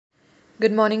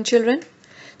Good morning, children.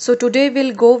 So, today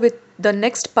we'll go with the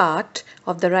next part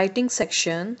of the writing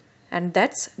section, and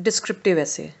that's descriptive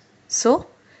essay. So,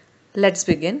 let's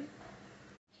begin.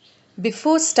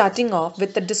 Before starting off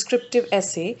with the descriptive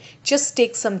essay, just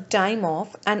take some time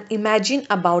off and imagine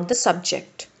about the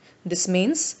subject. This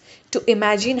means to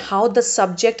imagine how the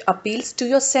subject appeals to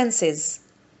your senses.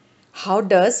 How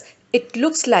does it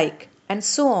looks like, and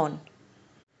so on.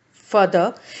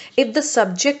 Further, if the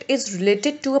subject is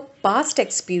related to a past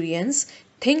experience,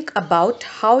 think about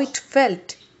how it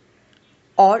felt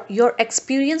or your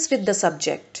experience with the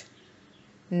subject.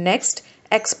 Next,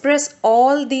 express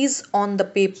all these on the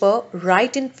paper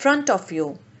right in front of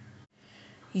you.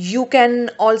 You can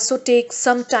also take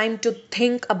some time to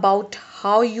think about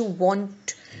how you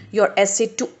want your essay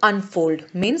to unfold,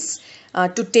 means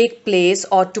to take place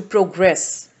or to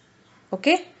progress.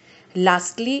 Okay.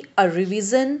 Lastly, a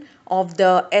revision of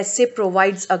the essay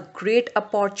provides a great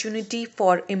opportunity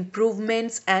for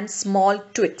improvements and small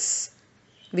tweaks,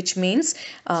 which means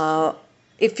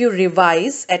if you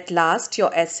revise at last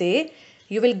your essay,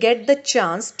 you will get the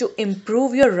chance to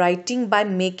improve your writing by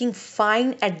making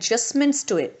fine adjustments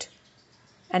to it.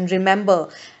 And remember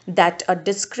that a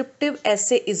descriptive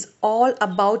essay is all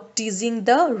about teasing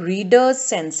the reader's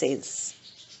senses.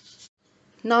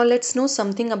 Now let's know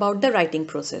something about the writing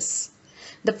process.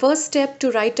 The first step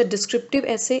to write a descriptive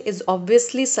essay is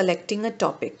obviously selecting a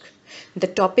topic. The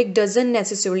topic doesn't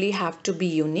necessarily have to be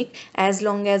unique as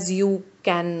long as you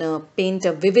can paint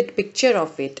a vivid picture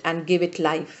of it and give it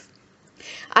life.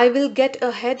 I will get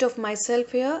ahead of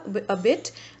myself here a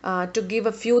bit to give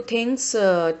a few things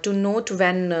to note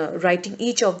when writing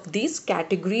each of these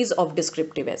categories of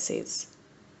descriptive essays.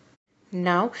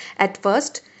 Now, at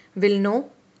first, we'll know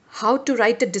how to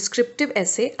write a descriptive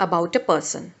essay about a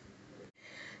person.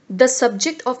 The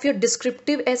subject of your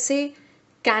descriptive essay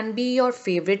can be your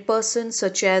favorite person,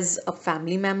 such as a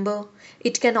family member.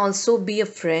 It can also be a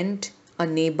friend, a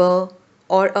neighbor,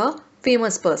 or a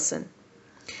famous person.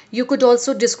 You could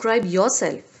also describe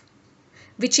yourself.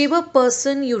 Whichever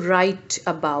person you write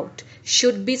about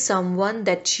should be someone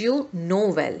that you know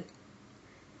well.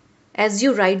 As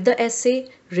you write the essay,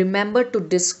 remember to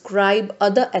describe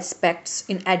other aspects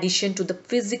in addition to the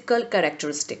physical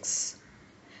characteristics.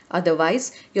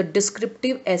 Otherwise, your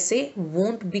descriptive essay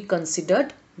won't be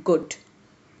considered good.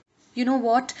 You know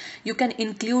what? You can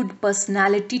include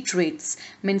personality traits,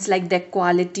 means like their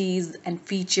qualities and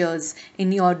features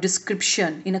in your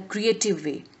description in a creative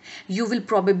way. You will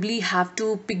probably have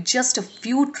to pick just a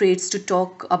few traits to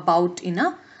talk about in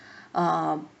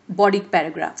a body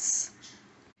paragraphs.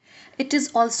 It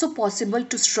is also possible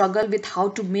to struggle with how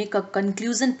to make a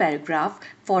conclusion paragraph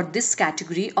for this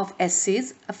category of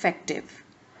essays effective.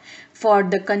 For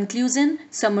the conclusion,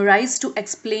 summarize to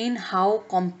explain how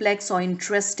complex or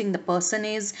interesting the person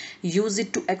is. Use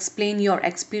it to explain your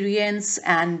experience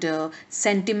and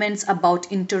sentiments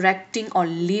about interacting or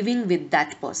living with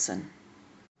that person.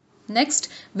 Next,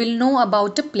 we'll know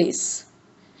about a place.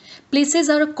 Places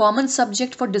are a common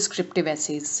subject for descriptive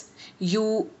essays.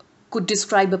 You could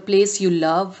describe a place you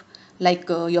love, like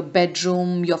your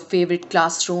bedroom, your favorite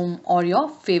classroom, or your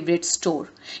favorite store.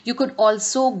 You could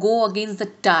also go against the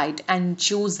tide and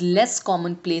choose less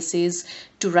common places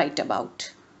to write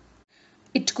about.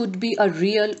 It could be a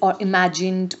real or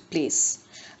imagined place.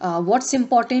 What's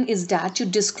important is that you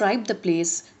describe the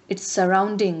place, its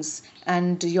surroundings,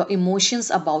 and your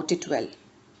emotions about it well.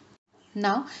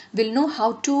 Now we'll know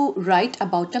how to write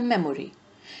about a memory.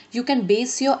 You can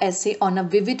base your essay on a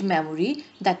vivid memory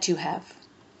that you have.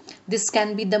 This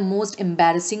can be the most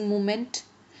embarrassing moment,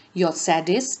 your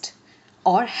saddest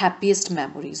or happiest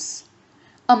memories,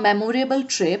 a memorable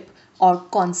trip or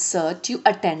concert you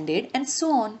attended, and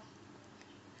so on.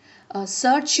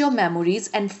 Search your memories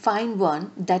and find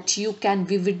one that you can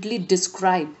vividly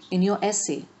describe in your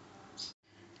essay.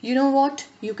 You know what?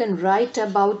 You can write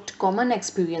about common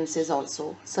experiences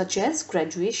also, such as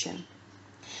graduation.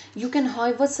 You can,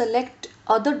 however, select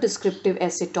other descriptive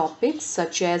essay topics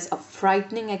such as a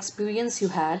frightening experience you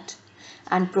had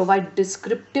and provide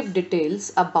descriptive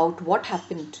details about what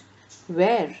happened,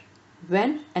 where,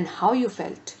 when, and how you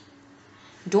felt.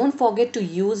 Don't forget to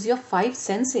use your five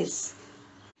senses.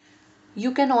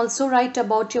 You can also write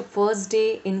about your first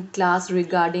day in class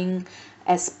regarding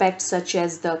aspects such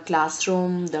as the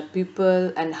classroom, the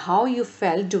people, and how you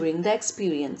felt during the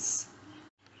experience.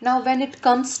 Now, when it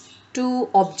comes to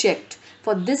object,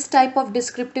 for this type of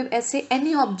descriptive essay,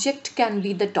 any object can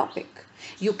be the topic.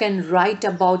 You can write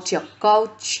about your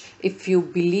couch if you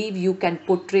believe you can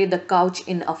portray the couch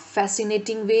in a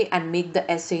fascinating way and make the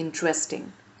essay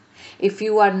interesting. If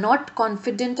you are not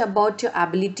confident about your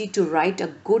ability to write a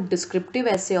good descriptive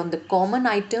essay on the common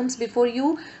items before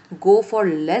you, go for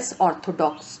less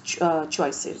orthodox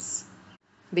choices,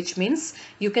 which means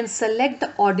you can select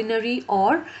the ordinary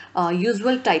or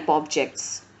usual type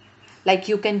objects. Like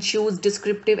you can choose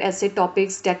descriptive essay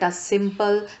topics that are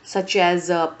simple, such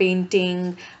as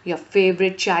painting, your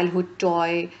favorite childhood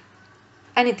toy,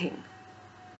 anything.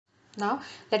 Now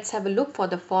let's have a look for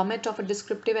the format of a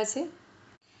descriptive essay.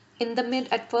 In the mid,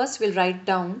 at first we'll write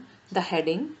down the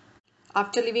heading.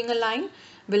 After leaving a line,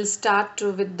 we'll start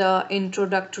with the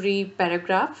introductory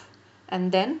paragraph,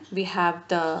 and then we have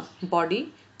the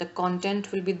body. The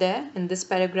content will be there in this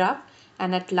paragraph,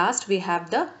 and at last we have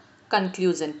the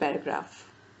conclusion paragraph.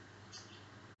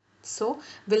 So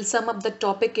we'll sum up the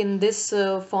topic in this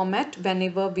format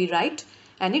whenever we write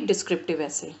any descriptive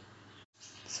essay.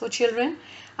 So children,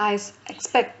 I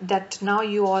expect that now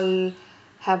you all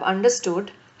have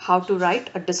understood how to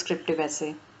write a descriptive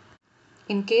essay.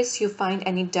 In case you find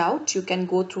any doubt, you can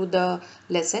go through the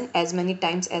lesson as many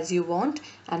times as you want,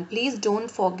 and please don't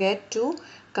forget to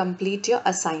complete your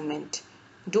assignment.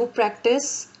 Do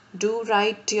practice, do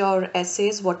write your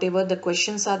essays, whatever the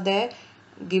questions are there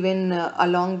given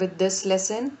along with this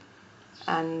lesson,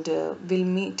 and we'll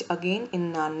meet again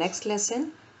in our next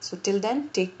lesson. So till then,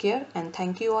 take care and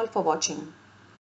thank you all for watching.